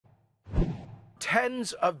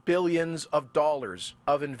Tens of billions of dollars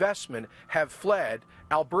of investment have fled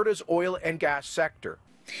Alberta's oil and gas sector.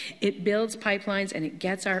 It builds pipelines and it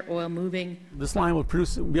gets our oil moving. This line will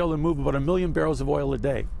be able to move about 1 million barrels of oil a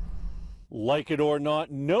day. Like it or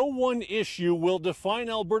not, no one issue will define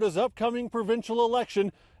Alberta's upcoming provincial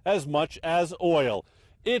election as much as oil.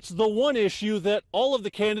 It's the one issue that all of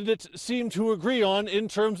the candidates seem to agree on in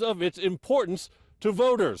terms of its importance to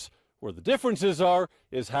voters. Where the differences are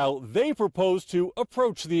is how they propose to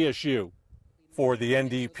approach the issue. For the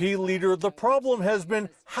NDP leader, the problem has been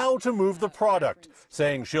how to move the product,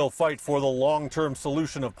 saying she'll fight for the long-term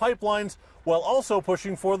solution of pipelines while also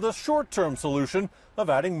pushing for the short-term solution of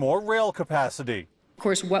adding more rail capacity. Of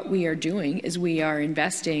course, what we are doing is we are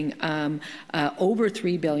investing over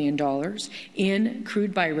 $3 billion in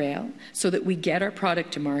crude by rail so that we get our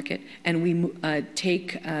product to market and we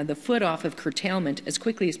take the foot off of curtailment as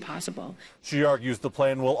quickly as possible. She argues the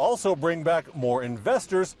plan will also bring back more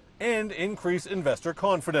investors and increase investor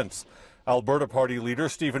confidence. Alberta Party leader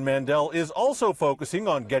Stephen Mandel is also focusing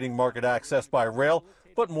on getting market access by rail,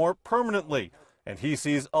 but more permanently. And he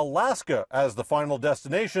sees Alaska as the final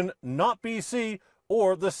destination, not BC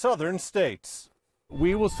or the southern states.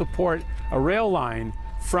 We will support a rail line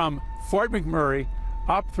from Fort McMurray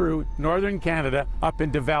up through northern Canada up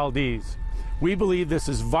into Valdez. We believe this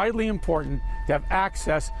is vitally important to have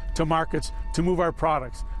access to markets to move our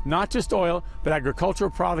products, not just oil, but agricultural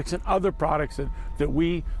products and other products that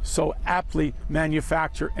we so aptly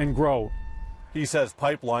manufacture and grow. He says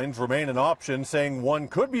pipelines remain an option, saying one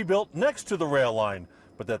could be built next to the rail line,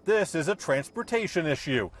 but that this is a transportation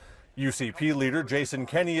issue. UCP leader Jason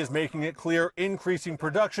Kenney is making it clear increasing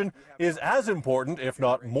production is as important, if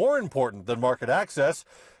not more important, than market access.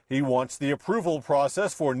 He wants the approval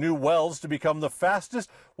process for new wells to become the fastest,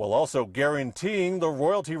 while also guaranteeing the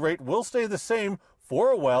royalty rate will stay the same for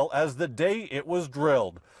a well as the day it was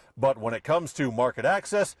drilled. But when it comes to market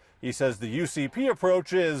access, he says the UCP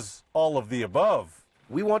approach is all of the above.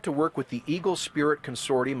 We want to work with the Eagle Spirit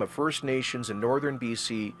Consortium of First Nations in northern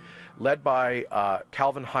BC, led by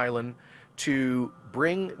Calvin Highland, to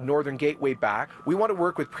bring Northern Gateway back. We want to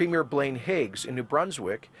work with Premier Blaine Higgs in New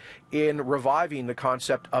Brunswick in reviving the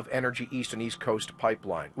concept of Energy East and East Coast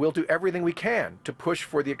Pipeline. We'll do everything we can to push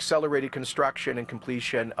for the accelerated construction and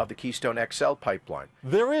completion of the Keystone XL pipeline.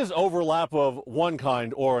 There is overlap of one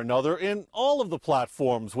kind or another in all of the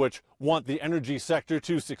platforms which want the energy sector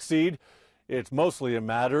to succeed. It's mostly a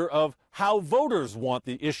matter of how voters want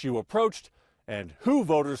the issue approached and who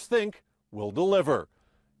voters think will deliver.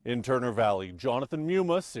 In Turner Valley, Jonathan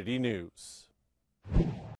Muma, City News.